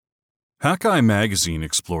Hackeye Magazine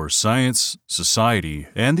explores science, society,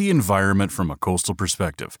 and the environment from a coastal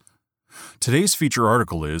perspective. Today's feature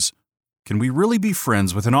article is, Can we really be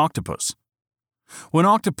friends with an octopus? When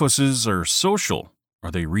octopuses are social,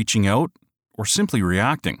 are they reaching out or simply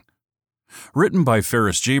reacting? Written by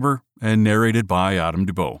Ferris Jaber and narrated by Adam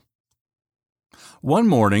Dubow. One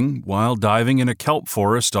morning, while diving in a kelp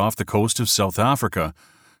forest off the coast of South Africa,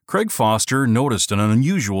 Craig Foster noticed an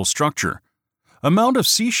unusual structure. A mound of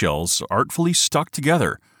seashells artfully stuck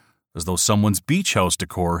together, as though someone's beach house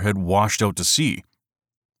decor had washed out to sea.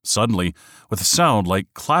 Suddenly, with a sound like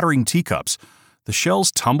clattering teacups, the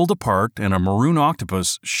shells tumbled apart and a maroon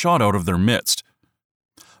octopus shot out of their midst.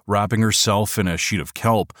 Wrapping herself in a sheet of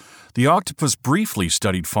kelp, the octopus briefly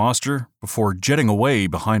studied Foster before jetting away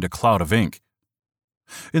behind a cloud of ink.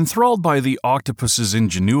 Enthralled by the octopus's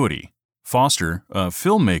ingenuity, Foster, a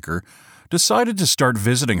filmmaker, decided to start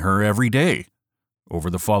visiting her every day. Over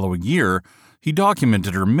the following year, he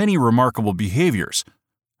documented her many remarkable behaviors,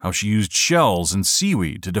 how she used shells and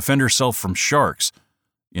seaweed to defend herself from sharks,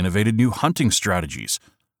 innovated new hunting strategies,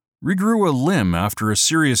 regrew a limb after a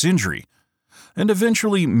serious injury, and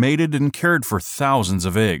eventually mated and cared for thousands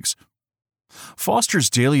of eggs. Foster's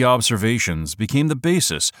daily observations became the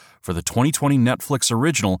basis for the 2020 Netflix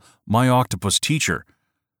original My Octopus Teacher,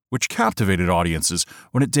 which captivated audiences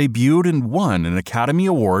when it debuted and won an Academy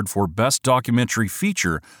Award for Best Documentary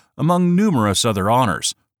Feature among numerous other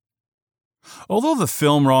honors. Although the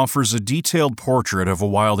film offers a detailed portrait of a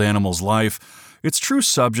wild animal's life, its true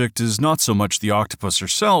subject is not so much the octopus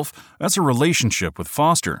herself as her relationship with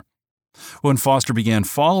Foster. When Foster began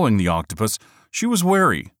following the octopus, she was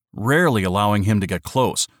wary, rarely allowing him to get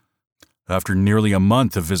close. After nearly a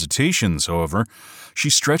month of visitations, however, she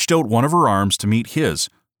stretched out one of her arms to meet his,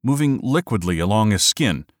 moving liquidly along his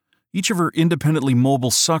skin, each of her independently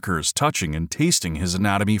mobile suckers touching and tasting his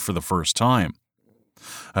anatomy for the first time.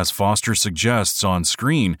 As Foster suggests on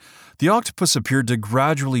screen, the octopus appeared to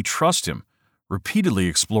gradually trust him, repeatedly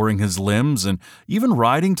exploring his limbs and even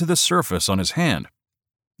riding to the surface on his hand.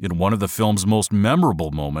 In one of the film's most memorable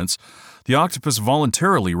moments, the octopus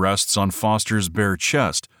voluntarily rests on Foster's bare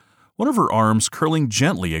chest, one of her arms curling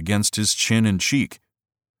gently against his chin and cheek.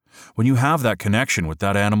 When you have that connection with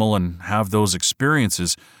that animal and have those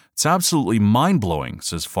experiences, it's absolutely mind-blowing,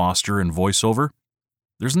 says Foster in voiceover.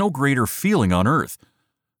 There's no greater feeling on earth.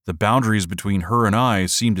 The boundaries between her and I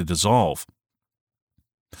seem to dissolve.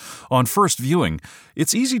 On first viewing,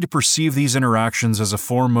 it's easy to perceive these interactions as a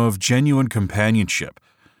form of genuine companionship,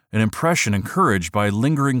 an impression encouraged by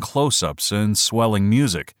lingering close-ups and swelling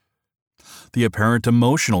music. The apparent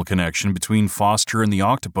emotional connection between Foster and the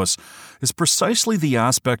octopus is precisely the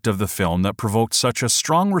aspect of the film that provoked such a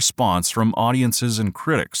strong response from audiences and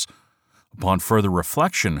critics. Upon further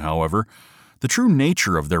reflection, however, the true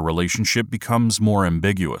nature of their relationship becomes more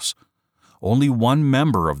ambiguous. Only one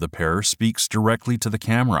member of the pair speaks directly to the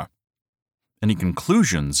camera. Any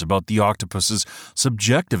conclusions about the octopus's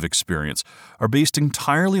subjective experience are based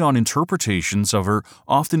entirely on interpretations of her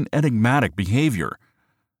often enigmatic behavior.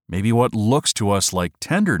 Maybe what looks to us like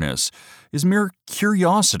tenderness is mere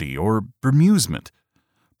curiosity or bemusement.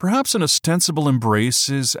 Perhaps an ostensible embrace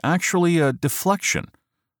is actually a deflection.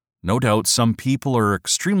 No doubt some people are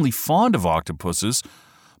extremely fond of octopuses,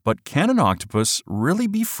 but can an octopus really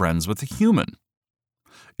be friends with a human?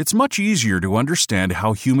 It's much easier to understand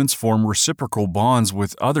how humans form reciprocal bonds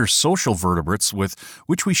with other social vertebrates with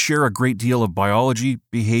which we share a great deal of biology,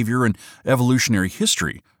 behavior, and evolutionary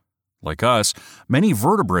history. Like us, many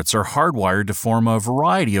vertebrates are hardwired to form a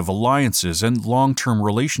variety of alliances and long-term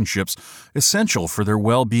relationships essential for their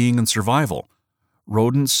well-being and survival.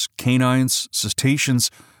 Rodents, canines, cetaceans,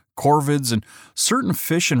 corvids, and certain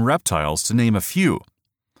fish and reptiles, to name a few.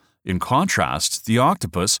 In contrast, the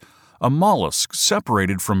octopus, a mollusk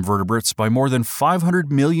separated from vertebrates by more than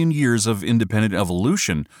 500 million years of independent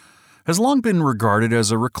evolution, has long been regarded as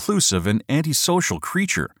a reclusive and antisocial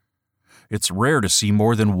creature. It's rare to see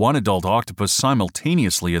more than one adult octopus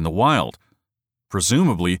simultaneously in the wild.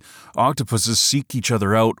 Presumably, octopuses seek each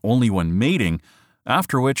other out only when mating,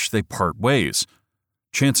 after which they part ways.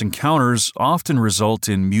 Chance encounters often result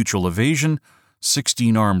in mutual evasion,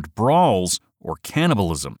 16-armed brawls, or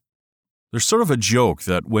cannibalism. There's sort of a joke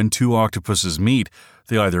that when two octopuses meet,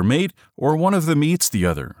 they either mate or one of them eats the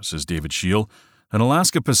other, says David Scheel, an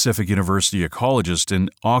Alaska Pacific University ecologist and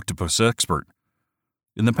octopus expert.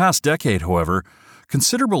 In the past decade, however,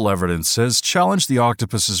 considerable evidence has challenged the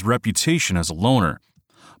octopus's reputation as a loner.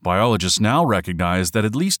 Biologists now recognize that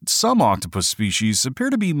at least some octopus species appear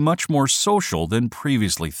to be much more social than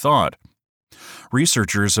previously thought.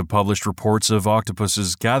 Researchers have published reports of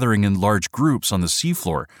octopuses gathering in large groups on the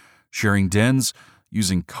seafloor, sharing dens,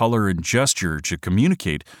 using color and gesture to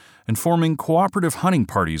communicate, and forming cooperative hunting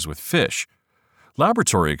parties with fish.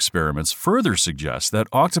 Laboratory experiments further suggest that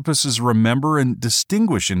octopuses remember and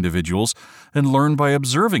distinguish individuals and learn by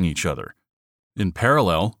observing each other. In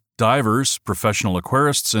parallel, divers, professional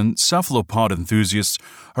aquarists, and cephalopod enthusiasts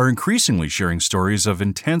are increasingly sharing stories of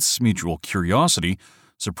intense mutual curiosity,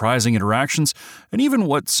 surprising interactions, and even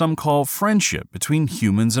what some call friendship between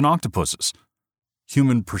humans and octopuses.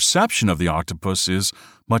 Human perception of the octopus is,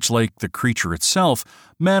 much like the creature itself,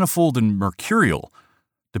 manifold and mercurial.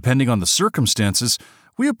 Depending on the circumstances,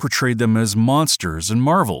 we have portrayed them as monsters and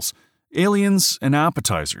marvels, aliens and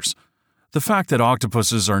appetizers. The fact that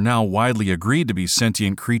octopuses are now widely agreed to be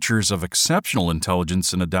sentient creatures of exceptional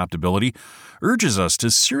intelligence and adaptability urges us to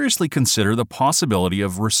seriously consider the possibility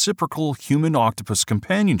of reciprocal human-octopus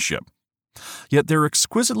companionship. Yet their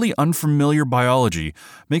exquisitely unfamiliar biology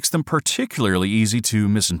makes them particularly easy to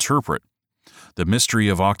misinterpret. The mystery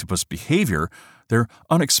of octopus behavior, their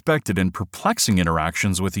unexpected and perplexing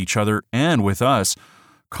interactions with each other and with us,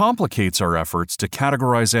 complicates our efforts to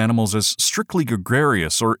categorize animals as strictly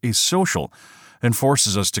gregarious or asocial, and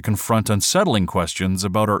forces us to confront unsettling questions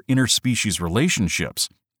about our interspecies relationships.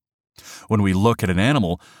 When we look at an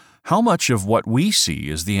animal, how much of what we see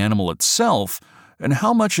is the animal itself, and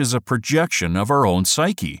how much is a projection of our own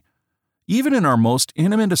psyche? Even in our most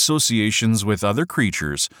intimate associations with other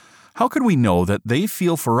creatures, how could we know that they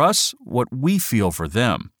feel for us what we feel for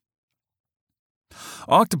them?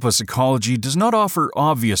 Octopus ecology does not offer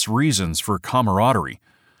obvious reasons for camaraderie.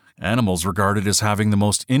 Animals regarded as having the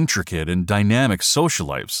most intricate and dynamic social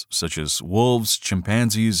lives, such as wolves,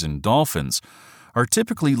 chimpanzees, and dolphins, are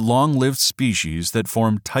typically long-lived species that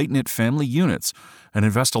form tight-knit family units and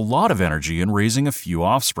invest a lot of energy in raising a few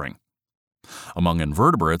offspring. Among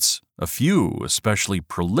invertebrates, a few especially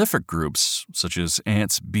prolific groups, such as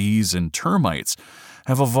ants, bees, and termites,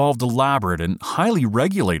 have evolved elaborate and highly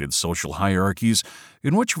regulated social hierarchies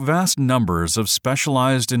in which vast numbers of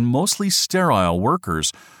specialized and mostly sterile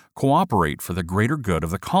workers cooperate for the greater good of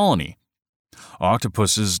the colony.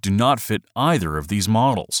 Octopuses do not fit either of these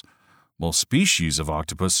models. Most species of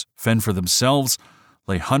octopus fend for themselves,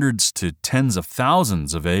 lay hundreds to tens of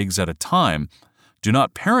thousands of eggs at a time, do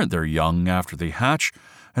not parent their young after they hatch,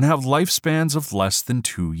 and have lifespans of less than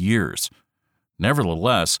 2 years.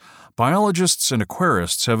 Nevertheless, biologists and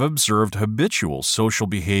aquarists have observed habitual social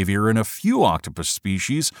behavior in a few octopus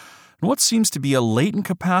species and what seems to be a latent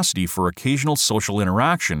capacity for occasional social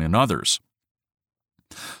interaction in others.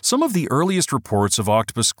 Some of the earliest reports of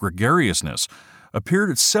octopus gregariousness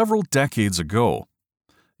appeared several decades ago.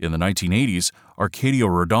 In the 1980s, Arcadio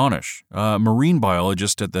Rodonish, a marine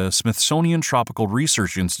biologist at the Smithsonian Tropical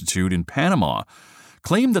Research Institute in Panama,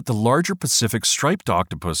 claimed that the larger Pacific striped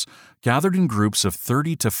octopus gathered in groups of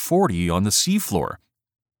 30 to 40 on the seafloor.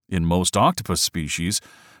 In most octopus species,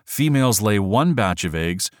 females lay one batch of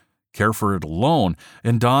eggs, care for it alone,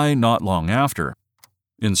 and die not long after.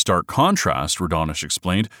 In stark contrast, Rodonish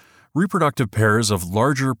explained, reproductive pairs of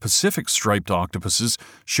larger Pacific striped octopuses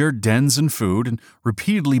shared dens and food and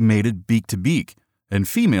repeatedly mated beak to beak, and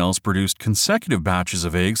females produced consecutive batches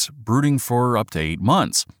of eggs, brooding for up to 8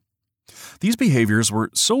 months. These behaviors were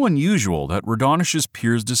so unusual that Rodonish's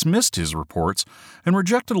peers dismissed his reports and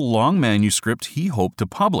rejected a long manuscript he hoped to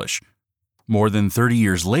publish. More than 30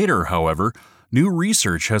 years later, however, new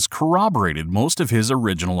research has corroborated most of his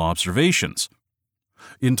original observations.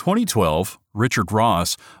 In 2012, Richard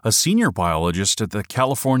Ross, a senior biologist at the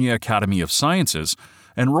California Academy of Sciences,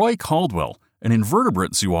 and Roy Caldwell, an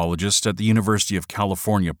invertebrate zoologist at the University of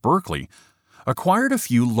California, Berkeley, acquired a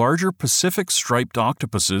few larger Pacific striped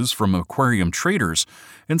octopuses from aquarium traders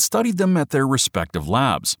and studied them at their respective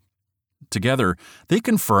labs. Together, they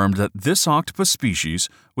confirmed that this octopus species,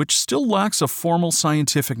 which still lacks a formal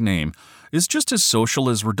scientific name, is just as social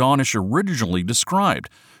as Rodonish originally described,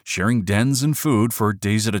 sharing dens and food for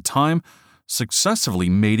days at a time, successively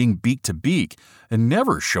mating beak to beak, and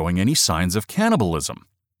never showing any signs of cannibalism.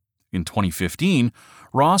 In 2015,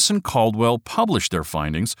 Ross and Caldwell published their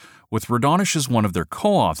findings, with Rodonish as one of their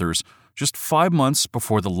co-authors, just 5 months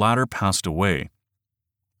before the latter passed away.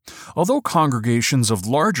 Although congregations of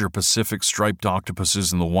larger Pacific striped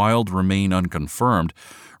octopuses in the wild remain unconfirmed,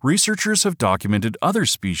 researchers have documented other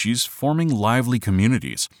species forming lively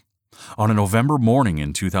communities. On a November morning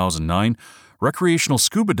in 2009, recreational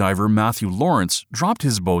scuba diver Matthew Lawrence dropped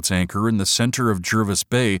his boat's anchor in the center of Jervis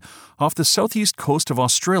Bay off the southeast coast of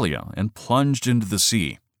Australia and plunged into the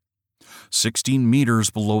sea. 16 meters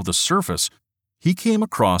below the surface, he came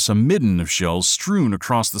across a midden of shells strewn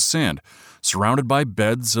across the sand, surrounded by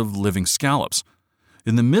beds of living scallops.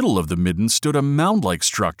 In the middle of the midden stood a mound-like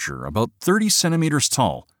structure about 30 centimeters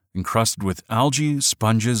tall, encrusted with algae,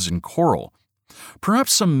 sponges, and coral.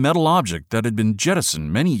 Perhaps some metal object that had been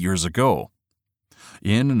jettisoned many years ago.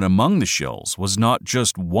 In and among the shells was not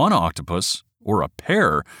just one octopus, or a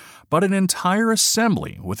pair, but an entire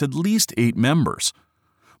assembly with at least 8 members.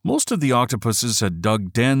 Most of the octopuses had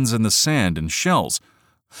dug dens in the sand and shells.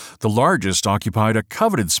 The largest occupied a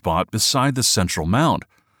coveted spot beside the central mound.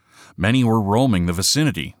 Many were roaming the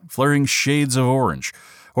vicinity, flaring shades of orange,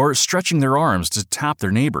 or stretching their arms to tap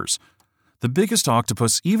their neighbors. The biggest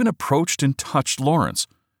octopus even approached and touched Lawrence.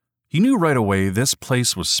 He knew right away this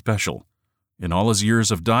place was special. In all his years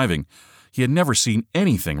of diving, he had never seen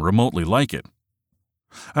anything remotely like it.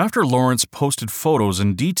 After Lawrence posted photos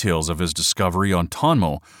and details of his discovery on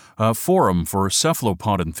Tonmo, a forum for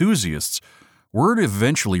cephalopod enthusiasts, word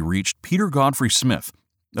eventually reached Peter Godfrey Smith,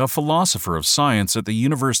 a philosopher of science at the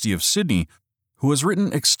University of Sydney who has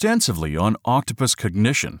written extensively on octopus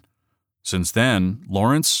cognition. Since then,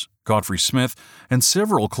 Lawrence, Godfrey Smith, and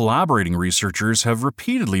several collaborating researchers have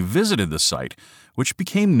repeatedly visited the site, which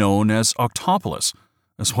became known as Octopolis,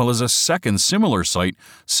 as well as a second similar site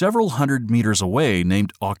several hundred meters away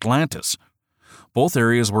named Octlantis. Both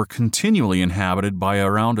areas were continually inhabited by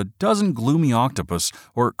around a dozen gloomy octopus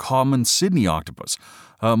or common Sydney octopus,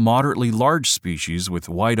 a moderately large species with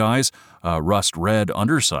white eyes, a rust-red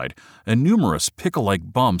underside, and numerous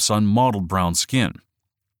pickle-like bumps on mottled brown skin.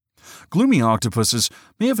 Gloomy octopuses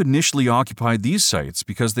may have initially occupied these sites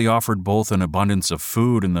because they offered both an abundance of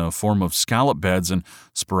food in the form of scallop beds and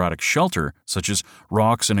sporadic shelter, such as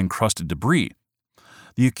rocks and encrusted debris.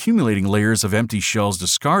 The accumulating layers of empty shells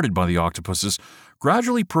discarded by the octopuses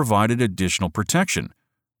gradually provided additional protection,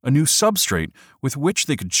 a new substrate with which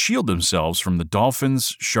they could shield themselves from the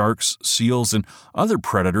dolphins, sharks, seals, and other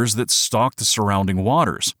predators that stalked the surrounding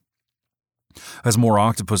waters. As more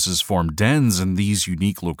octopuses formed dens in these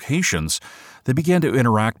unique locations, they began to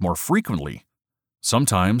interact more frequently.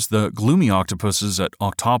 Sometimes the gloomy octopuses at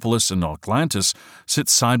Octopolis and Octlantis sit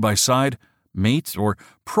side by side, mate, or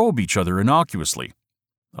probe each other innocuously.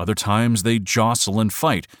 Other times they jostle and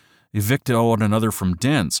fight, evict one another from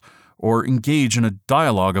dens, or engage in a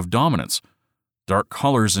dialogue of dominance. Dark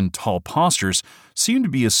colors and tall postures seem to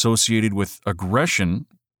be associated with aggression,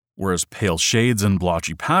 whereas pale shades and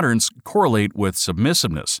blotchy patterns correlate with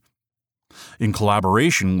submissiveness. In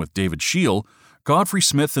collaboration with David Scheel, Godfrey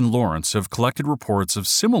Smith and Lawrence have collected reports of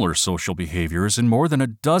similar social behaviors in more than a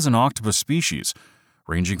dozen octopus species,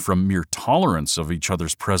 ranging from mere tolerance of each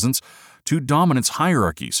other's presence to dominance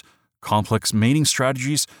hierarchies, complex mating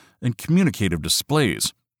strategies, and communicative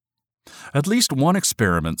displays. At least one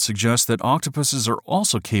experiment suggests that octopuses are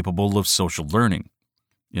also capable of social learning.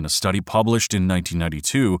 In a study published in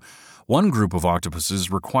 1992, one group of octopuses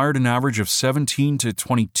required an average of 17 to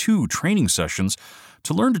 22 training sessions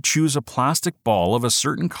to learn to choose a plastic ball of a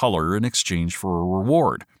certain color in exchange for a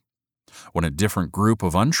reward. When a different group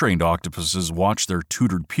of untrained octopuses watched their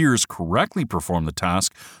tutored peers correctly perform the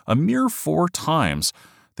task a mere 4 times,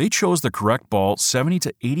 they chose the correct ball 70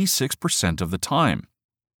 to 86% of the time.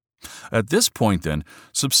 At this point, then,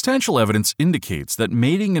 substantial evidence indicates that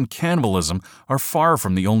mating and cannibalism are far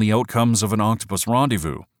from the only outcomes of an octopus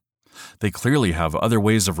rendezvous. They clearly have other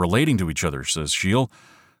ways of relating to each other, says Scheel.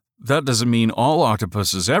 That doesn't mean all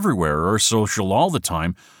octopuses everywhere are social all the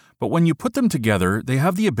time, but when you put them together, they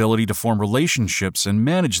have the ability to form relationships and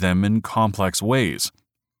manage them in complex ways.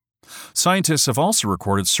 Scientists have also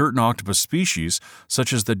recorded certain octopus species,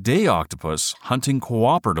 such as the day octopus, hunting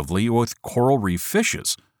cooperatively with coral reef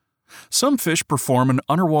fishes. Some fish perform an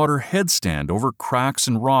underwater headstand over cracks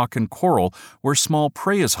in rock and coral where small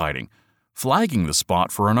prey is hiding, flagging the spot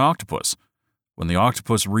for an octopus. When the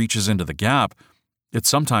octopus reaches into the gap, it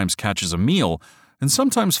sometimes catches a meal and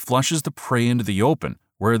sometimes flushes the prey into the open,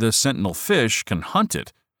 where the sentinel fish can hunt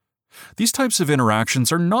it. These types of interactions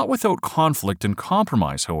are not without conflict and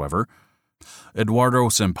compromise, however. Eduardo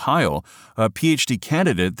Sampaio, a PhD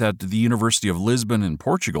candidate at the University of Lisbon in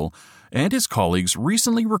Portugal, and his colleagues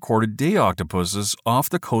recently recorded day octopuses off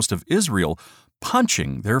the coast of Israel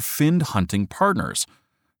punching their finned hunting partners.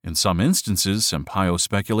 In some instances, Sampaio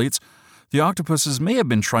speculates, the octopuses may have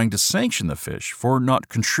been trying to sanction the fish for not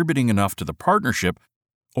contributing enough to the partnership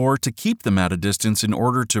or to keep them at a distance in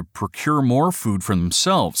order to procure more food for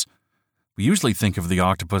themselves. We usually think of the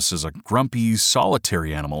octopus as a grumpy,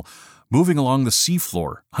 solitary animal, moving along the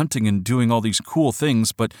seafloor, hunting and doing all these cool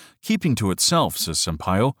things, but keeping to itself, says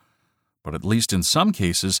Sampaio. But at least in some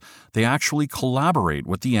cases, they actually collaborate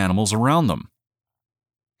with the animals around them.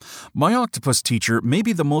 My Octopus Teacher may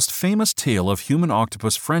be the most famous tale of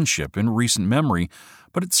human-octopus friendship in recent memory,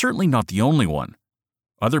 but it's certainly not the only one.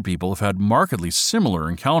 Other people have had markedly similar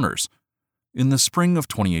encounters. In the spring of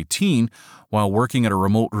 2018, while working at a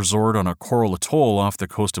remote resort on a coral atoll off the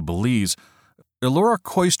coast of Belize, Elora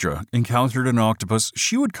Koistra encountered an octopus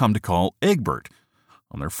she would come to call Egbert.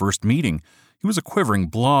 On their first meeting, he was a quivering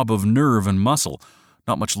blob of nerve and muscle,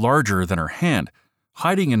 not much larger than her hand,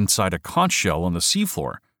 hiding inside a conch shell on the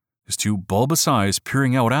seafloor, his two bulbous eyes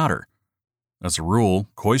peering out at her. As a rule,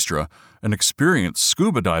 Koistra, an experienced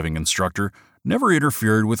scuba diving instructor, never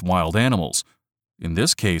interfered with wild animals. In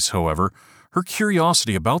this case, however, her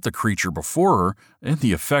curiosity about the creature before her and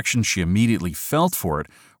the affection she immediately felt for it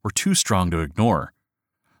were too strong to ignore.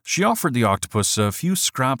 She offered the octopus a few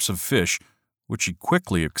scraps of fish, which he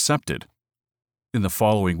quickly accepted. In the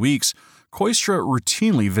following weeks, Koistra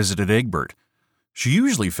routinely visited Egbert. She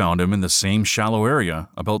usually found him in the same shallow area,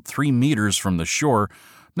 about 3 meters from the shore,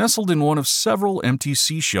 nestled in one of several empty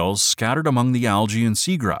seashells scattered among the algae and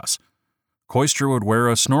seagrass. Koistra would wear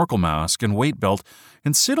a snorkel mask and weight belt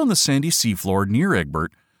and sit on the sandy seafloor near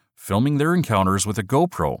Egbert, filming their encounters with a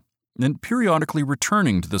GoPro and periodically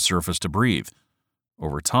returning to the surface to breathe.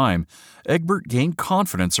 Over time, Egbert gained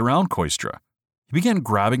confidence around Koistra. He began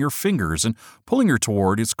grabbing her fingers and pulling her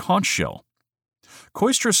toward his conch shell.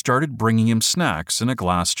 Koistra started bringing him snacks in a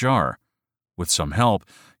glass jar. With some help,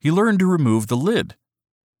 he learned to remove the lid.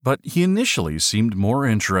 But he initially seemed more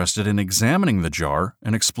interested in examining the jar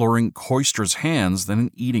and exploring Koistra's hands than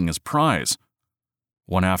in eating his prize.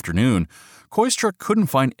 One afternoon, Koistra couldn't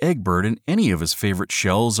find Egbert in any of his favorite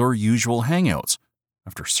shells or usual hangouts.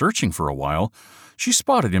 After searching for a while, she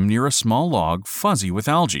spotted him near a small log fuzzy with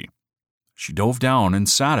algae. She dove down and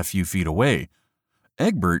sat a few feet away.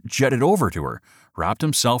 Egbert jetted over to her, wrapped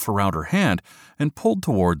himself around her hand, and pulled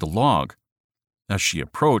toward the log. As she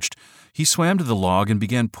approached, he swam to the log and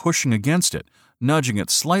began pushing against it, nudging it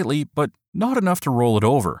slightly, but not enough to roll it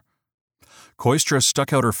over. Koistra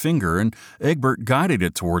stuck out her finger, and Egbert guided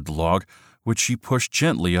it toward the log, which she pushed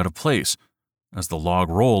gently out of place. As the log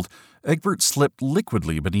rolled, Egbert slipped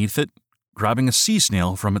liquidly beneath it, grabbing a sea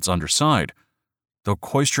snail from its underside. Though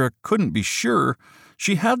Koistra couldn't be sure,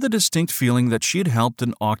 she had the distinct feeling that she had helped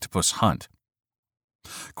an octopus hunt.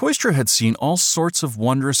 Koistra had seen all sorts of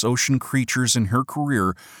wondrous ocean creatures in her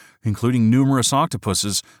career, including numerous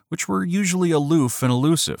octopuses, which were usually aloof and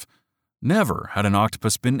elusive. Never had an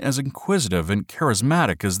octopus been as inquisitive and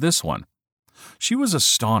charismatic as this one. She was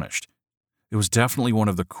astonished. It was definitely one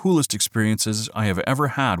of the coolest experiences I have ever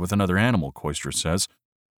had with another animal, Koistra says.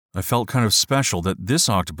 I felt kind of special that this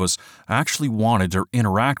octopus actually wanted to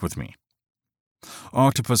interact with me.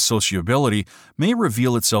 Octopus sociability may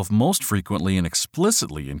reveal itself most frequently and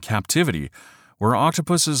explicitly in captivity, where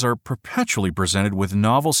octopuses are perpetually presented with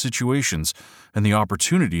novel situations and the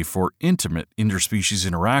opportunity for intimate interspecies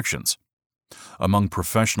interactions. Among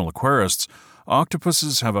professional aquarists,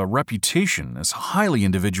 octopuses have a reputation as highly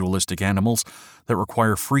individualistic animals that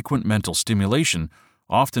require frequent mental stimulation,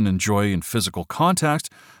 often enjoy in physical contact,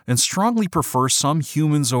 and strongly prefer some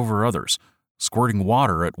humans over others, squirting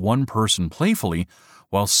water at one person playfully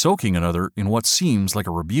while soaking another in what seems like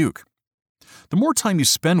a rebuke. The more time you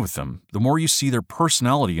spend with them, the more you see their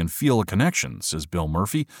personality and feel a connection, says Bill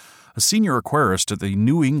Murphy, a senior aquarist at the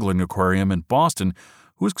New England Aquarium in Boston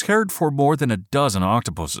who has cared for more than a dozen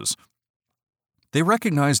octopuses. They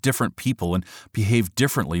recognize different people and behave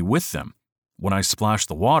differently with them. When I splash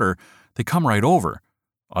the water, they come right over.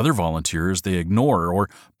 Other volunteers they ignore or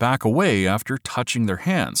back away after touching their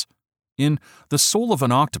hands. In The Soul of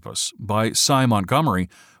an Octopus by Cy Montgomery,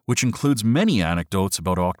 which includes many anecdotes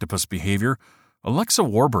about octopus behavior, Alexa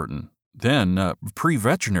Warburton, then a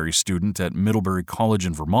pre-veterinary student at Middlebury College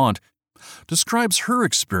in Vermont, describes her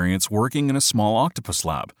experience working in a small octopus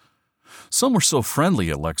lab. Some were so friendly,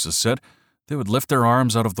 Alexa said, they would lift their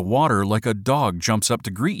arms out of the water like a dog jumps up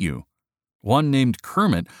to greet you. One named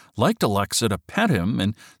Kermit liked Alexa to pet him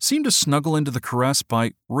and seemed to snuggle into the caress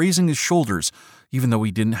by raising his shoulders, even though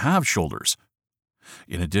he didn't have shoulders.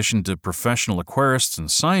 In addition to professional aquarists and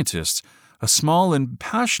scientists, a small and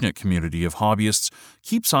passionate community of hobbyists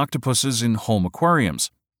keeps octopuses in home aquariums.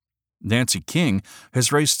 Nancy King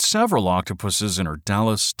has raised several octopuses in her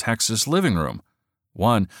Dallas, Texas living room.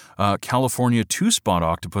 One, a California two-spot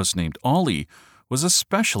octopus named Ollie, was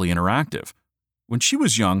especially interactive. When she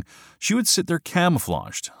was young, she would sit there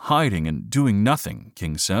camouflaged, hiding and doing nothing,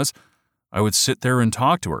 King says. I would sit there and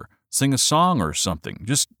talk to her, sing a song or something,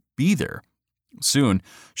 just be there. Soon,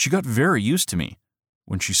 she got very used to me.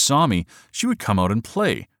 When she saw me, she would come out and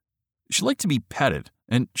play. She liked to be petted,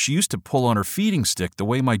 and she used to pull on her feeding stick the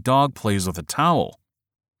way my dog plays with a towel.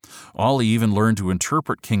 Ollie even learned to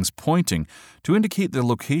interpret King's pointing to indicate the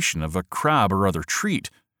location of a crab or other treat.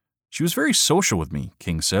 She was very social with me,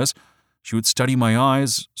 King says. She would study my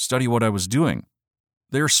eyes, study what I was doing.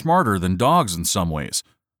 They are smarter than dogs in some ways.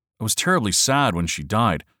 I was terribly sad when she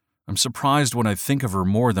died. I'm surprised when I think of her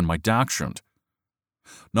more than my dachshund.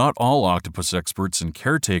 Not all octopus experts and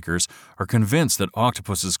caretakers are convinced that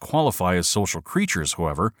octopuses qualify as social creatures,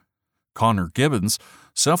 however. Connor Gibbons,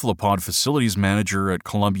 cephalopod facilities manager at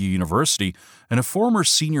Columbia University and a former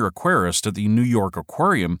senior aquarist at the New York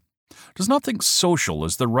Aquarium, does not think social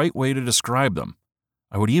is the right way to describe them.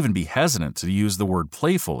 I would even be hesitant to use the word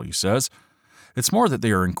playful, he says. It's more that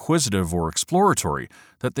they are inquisitive or exploratory,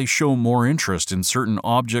 that they show more interest in certain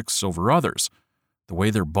objects over others. The way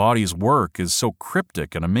their bodies work is so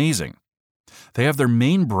cryptic and amazing. They have their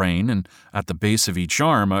main brain and, at the base of each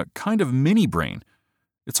arm, a kind of mini-brain.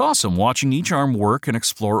 It's awesome watching each arm work and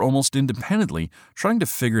explore almost independently, trying to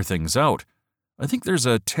figure things out. I think there's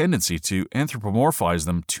a tendency to anthropomorphize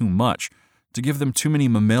them too much, to give them too many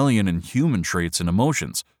mammalian and human traits and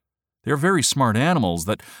emotions. They are very smart animals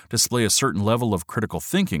that display a certain level of critical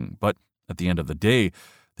thinking, but at the end of the day,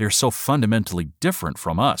 they are so fundamentally different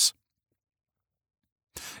from us.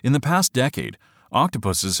 In the past decade,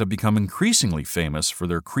 octopuses have become increasingly famous for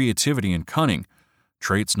their creativity and cunning,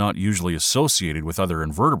 traits not usually associated with other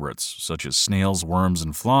invertebrates, such as snails, worms,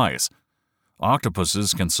 and flies.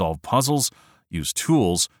 Octopuses can solve puzzles, use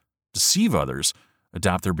tools, deceive others,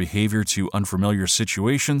 adapt their behavior to unfamiliar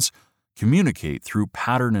situations, communicate through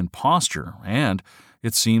pattern and posture, and,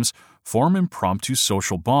 it seems, form impromptu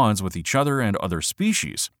social bonds with each other and other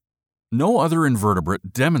species. No other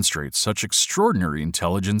invertebrate demonstrates such extraordinary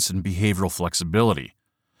intelligence and behavioral flexibility.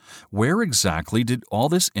 Where exactly did all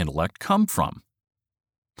this intellect come from?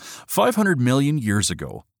 500 million years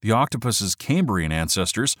ago, the octopus's Cambrian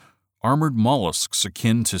ancestors, armored mollusks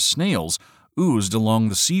akin to snails, oozed along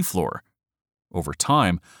the seafloor. Over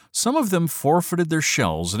time, some of them forfeited their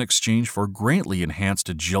shells in exchange for greatly enhanced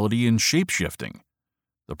agility and shape-shifting.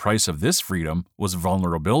 The price of this freedom was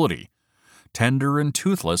vulnerability. Tender and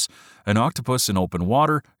toothless, an octopus in open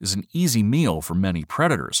water is an easy meal for many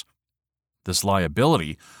predators. This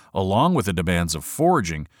liability, along with the demands of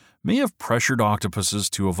foraging, may have pressured octopuses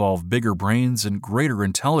to evolve bigger brains and greater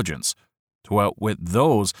intelligence, to outwit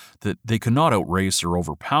those that they could not outrace or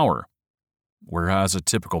overpower. Whereas a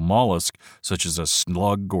typical mollusk, such as a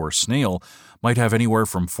slug or snail, might have anywhere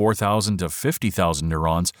from 4,000 to 50,000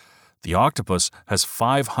 neurons, the octopus has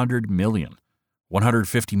 500 million,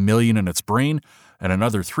 150 million in its brain, and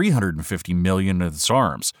another 350 million in its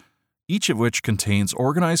arms, each of which contains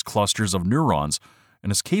organized clusters of neurons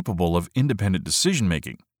and is capable of independent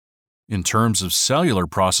decision-making. In terms of cellular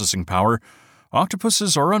processing power,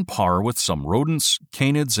 octopuses are on par with some rodents,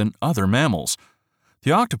 canids, and other mammals.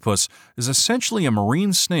 The octopus is essentially a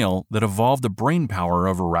marine snail that evolved the brain power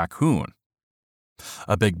of a raccoon.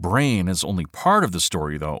 A big brain is only part of the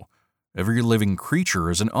story, though. Every living creature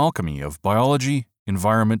is an alchemy of biology,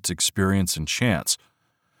 environment, experience, and chance.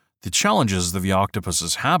 The challenges of the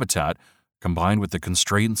octopus's habitat, combined with the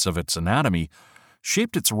constraints of its anatomy,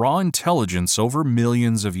 shaped its raw intelligence over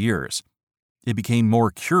millions of years. It became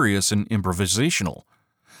more curious and improvisational.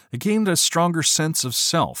 It gained a stronger sense of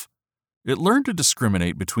self. It learned to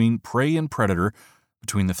discriminate between prey and predator,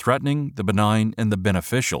 between the threatening, the benign, and the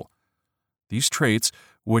beneficial. These traits,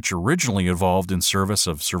 which originally evolved in service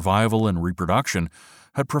of survival and reproduction,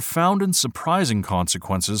 had profound and surprising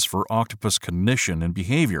consequences for octopus cognition and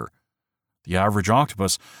behavior. The average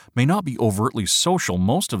octopus may not be overtly social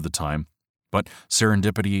most of the time, but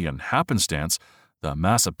serendipity and happenstance, the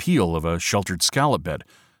mass appeal of a sheltered scallop bed,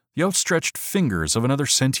 the outstretched fingers of another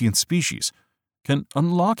sentient species, can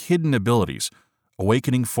unlock hidden abilities,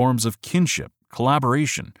 awakening forms of kinship,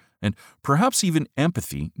 collaboration, and perhaps even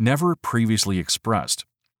empathy never previously expressed.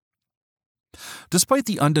 Despite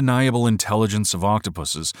the undeniable intelligence of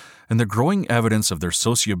octopuses and the growing evidence of their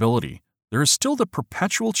sociability, there is still the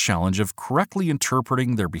perpetual challenge of correctly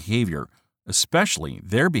interpreting their behavior, especially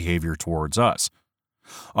their behavior towards us.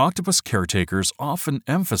 Octopus caretakers often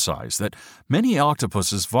emphasize that many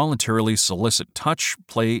octopuses voluntarily solicit touch,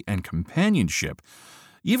 play, and companionship,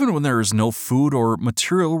 even when there is no food or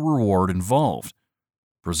material reward involved.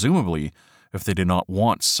 Presumably, if they did not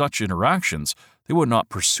want such interactions, they would not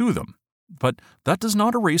pursue them. But that does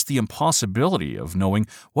not erase the impossibility of knowing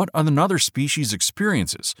what another species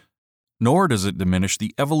experiences, nor does it diminish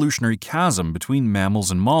the evolutionary chasm between mammals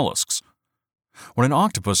and mollusks. When an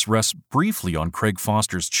octopus rests briefly on Craig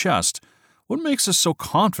Foster's chest, what makes us so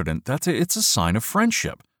confident that it's a sign of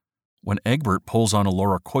friendship? When Egbert pulls on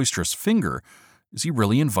Laura Koistra's finger, is he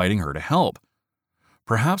really inviting her to help?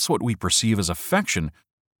 Perhaps what we perceive as affection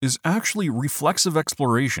is actually reflexive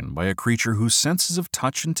exploration by a creature whose senses of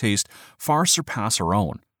touch and taste far surpass our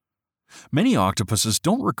own. Many octopuses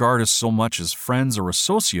don't regard us so much as friends or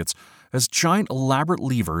associates as giant elaborate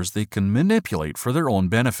levers they can manipulate for their own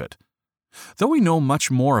benefit. Though we know much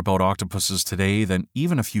more about octopuses today than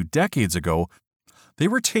even a few decades ago, they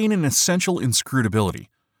retain an essential inscrutability.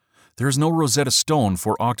 There is no Rosetta Stone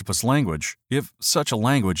for octopus language, if such a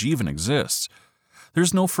language even exists.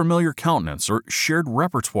 There's no familiar countenance or shared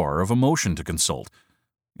repertoire of emotion to consult.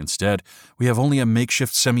 Instead, we have only a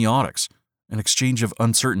makeshift semiotics, an exchange of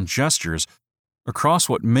uncertain gestures across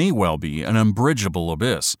what may well be an unbridgeable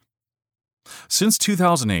abyss. Since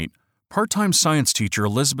 2008, part-time science teacher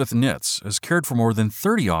Elizabeth Nitz has cared for more than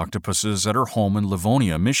 30 octopuses at her home in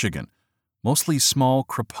Livonia, Michigan, mostly small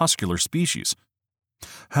crepuscular species.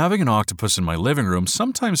 Having an octopus in my living room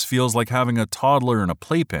sometimes feels like having a toddler in a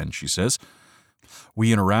playpen, she says.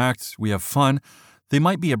 We interact, we have fun. They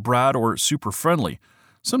might be a brat or super friendly.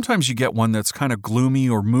 Sometimes you get one that's kind of gloomy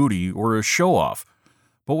or moody or a show-off.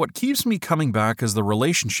 But what keeps me coming back is the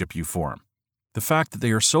relationship you form, the fact that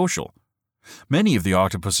they are social. Many of the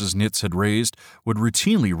octopuses Nitz had raised would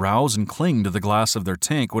routinely rouse and cling to the glass of their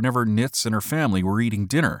tank whenever Nitz and her family were eating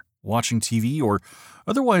dinner, watching TV, or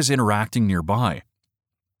otherwise interacting nearby.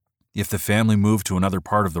 If the family moved to another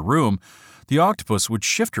part of the room, the octopus would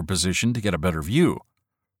shift her position to get a better view.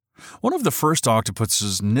 One of the first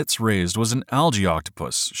octopuses Nitz raised was an algae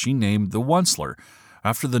octopus she named the Onceler,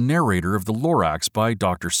 after the narrator of the Lorax by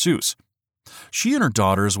Dr. Seuss. She and her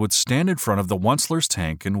daughters would stand in front of the Onceler's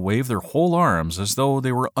tank and wave their whole arms as though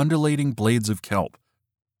they were undulating blades of kelp.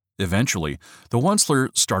 Eventually, the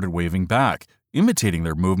Onceler started waving back, imitating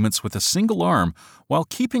their movements with a single arm while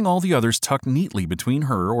keeping all the others tucked neatly between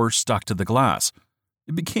her or stuck to the glass.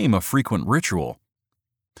 It became a frequent ritual.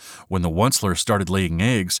 When the Onceler started laying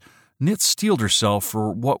eggs, Nitz steeled herself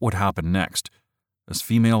for what would happen next. As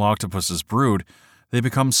female octopuses brood, they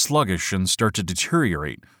become sluggish and start to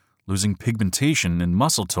deteriorate, losing pigmentation and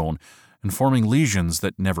muscle tone and forming lesions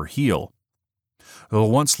that never heal. The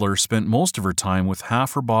Onceler spent most of her time with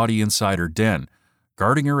half her body inside her den,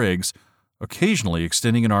 guarding her eggs, occasionally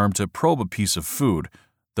extending an arm to probe a piece of food,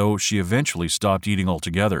 though she eventually stopped eating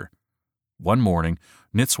altogether. One morning,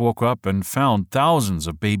 Nitz woke up and found thousands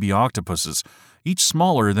of baby octopuses, each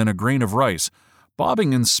smaller than a grain of rice,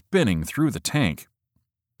 bobbing and spinning through the tank.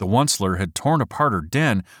 The Onceler had torn apart her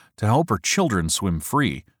den to help her children swim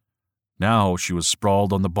free. Now she was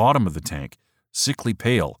sprawled on the bottom of the tank, sickly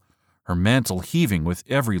pale, her mantle heaving with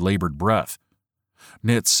every labored breath.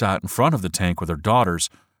 Nitz sat in front of the tank with her daughters,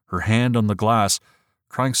 her hand on the glass,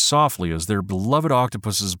 crying softly as their beloved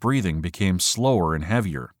octopus's breathing became slower and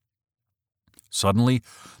heavier. Suddenly,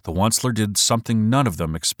 the Onceler did something none of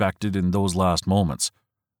them expected in those last moments.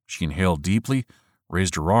 She inhaled deeply,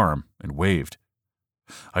 raised her arm, and waved.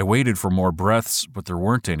 I waited for more breaths, but there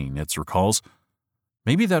weren't any, Nitz recalls.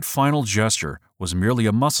 Maybe that final gesture was merely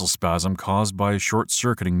a muscle spasm caused by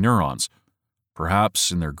short-circuiting neurons.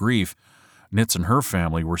 Perhaps, in their grief, Nitz and her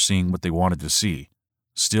family were seeing what they wanted to see.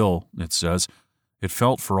 Still, Nitz says, it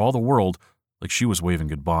felt for all the world like she was waving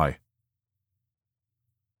goodbye.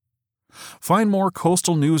 Find more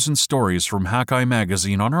coastal news and stories from Hakai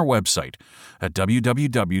Magazine on our website at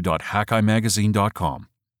www.hakaimagazine.com.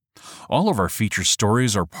 All of our feature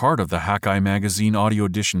stories are part of the Hakai Magazine Audio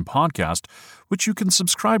Edition podcast, which you can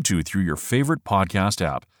subscribe to through your favorite podcast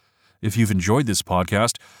app. If you've enjoyed this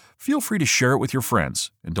podcast, feel free to share it with your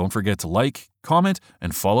friends, and don't forget to like, comment,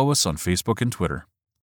 and follow us on Facebook and Twitter.